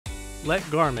Let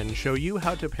Garmin show you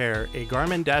how to pair a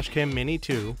Garmin Dash Cam Mini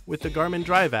 2 with the Garmin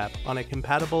Drive app on a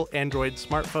compatible Android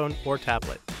smartphone or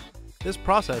tablet. This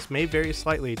process may vary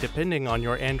slightly depending on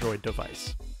your Android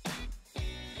device.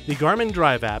 The Garmin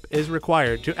Drive app is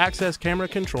required to access camera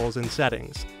controls and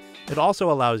settings. It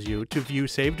also allows you to view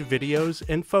saved videos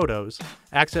and photos,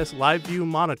 access live view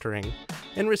monitoring,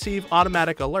 and receive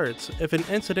automatic alerts if an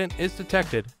incident is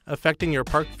detected affecting your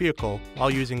parked vehicle while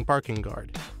using Parking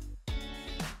Guard.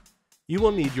 You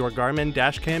will need your Garmin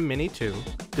Dash Cam Mini 2,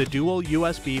 the dual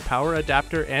USB power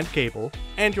adapter and cable,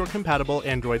 and your compatible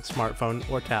Android smartphone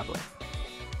or tablet.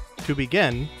 To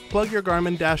begin, plug your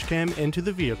Garmin Dash Cam into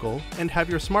the vehicle and have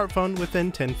your smartphone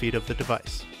within 10 feet of the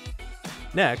device.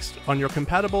 Next, on your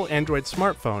compatible Android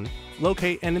smartphone,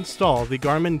 locate and install the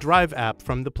Garmin Drive app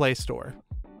from the Play Store.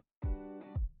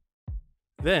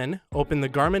 Then, open the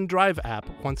Garmin Drive app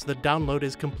once the download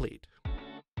is complete.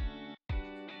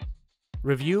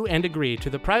 Review and agree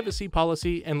to the privacy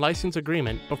policy and license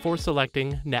agreement before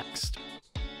selecting Next.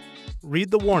 Read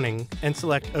the warning and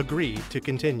select Agree to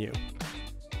continue.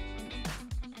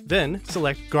 Then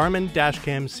select Garmin Dash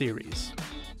Cam Series.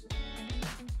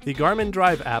 The Garmin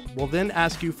Drive app will then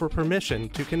ask you for permission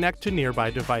to connect to nearby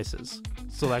devices.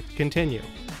 Select Continue.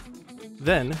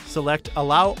 Then select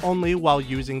Allow Only while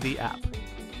using the app.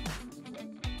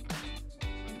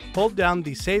 Hold down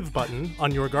the Save button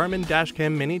on your Garmin Dash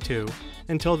Cam Mini 2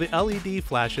 until the LED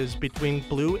flashes between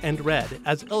blue and red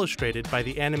as illustrated by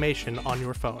the animation on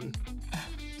your phone.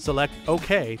 Select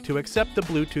OK to accept the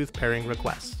Bluetooth pairing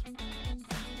request.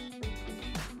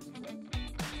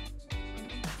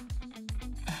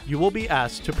 You will be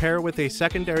asked to pair with a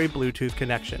secondary Bluetooth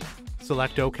connection.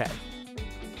 Select OK.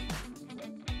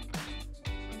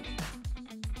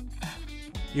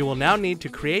 You will now need to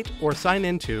create or sign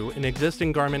into an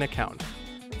existing Garmin account.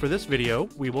 For this video,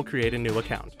 we will create a new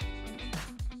account.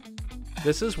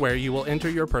 This is where you will enter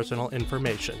your personal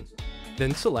information.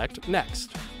 Then select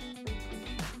Next.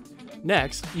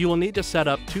 Next, you will need to set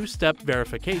up two-step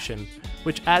verification,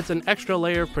 which adds an extra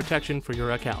layer of protection for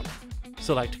your account.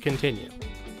 Select Continue.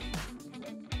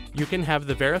 You can have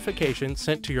the verification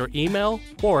sent to your email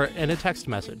or in a text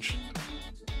message.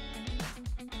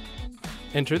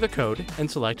 Enter the code and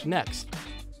select Next.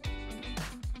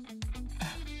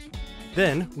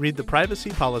 Then, read the privacy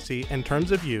policy and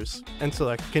terms of use and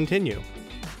select Continue.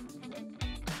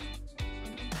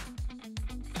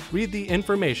 Read the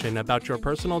information about your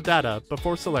personal data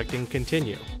before selecting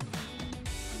Continue.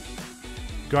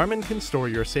 Garmin can store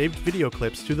your saved video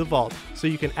clips to the vault so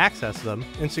you can access them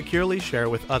and securely share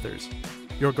with others.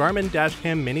 Your Garmin Dash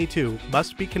Cam Mini 2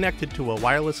 must be connected to a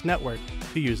wireless network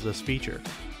to use this feature.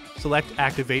 Select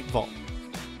Activate Vault.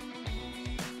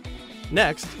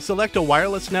 Next, select a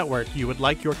wireless network you would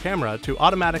like your camera to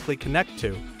automatically connect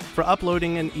to for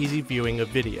uploading and easy viewing of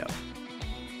video.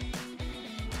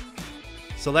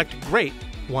 Select Great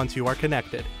once you are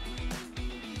connected.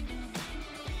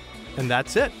 And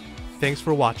that's it. Thanks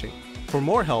for watching. For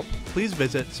more help, please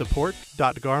visit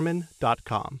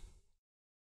support.garmin.com.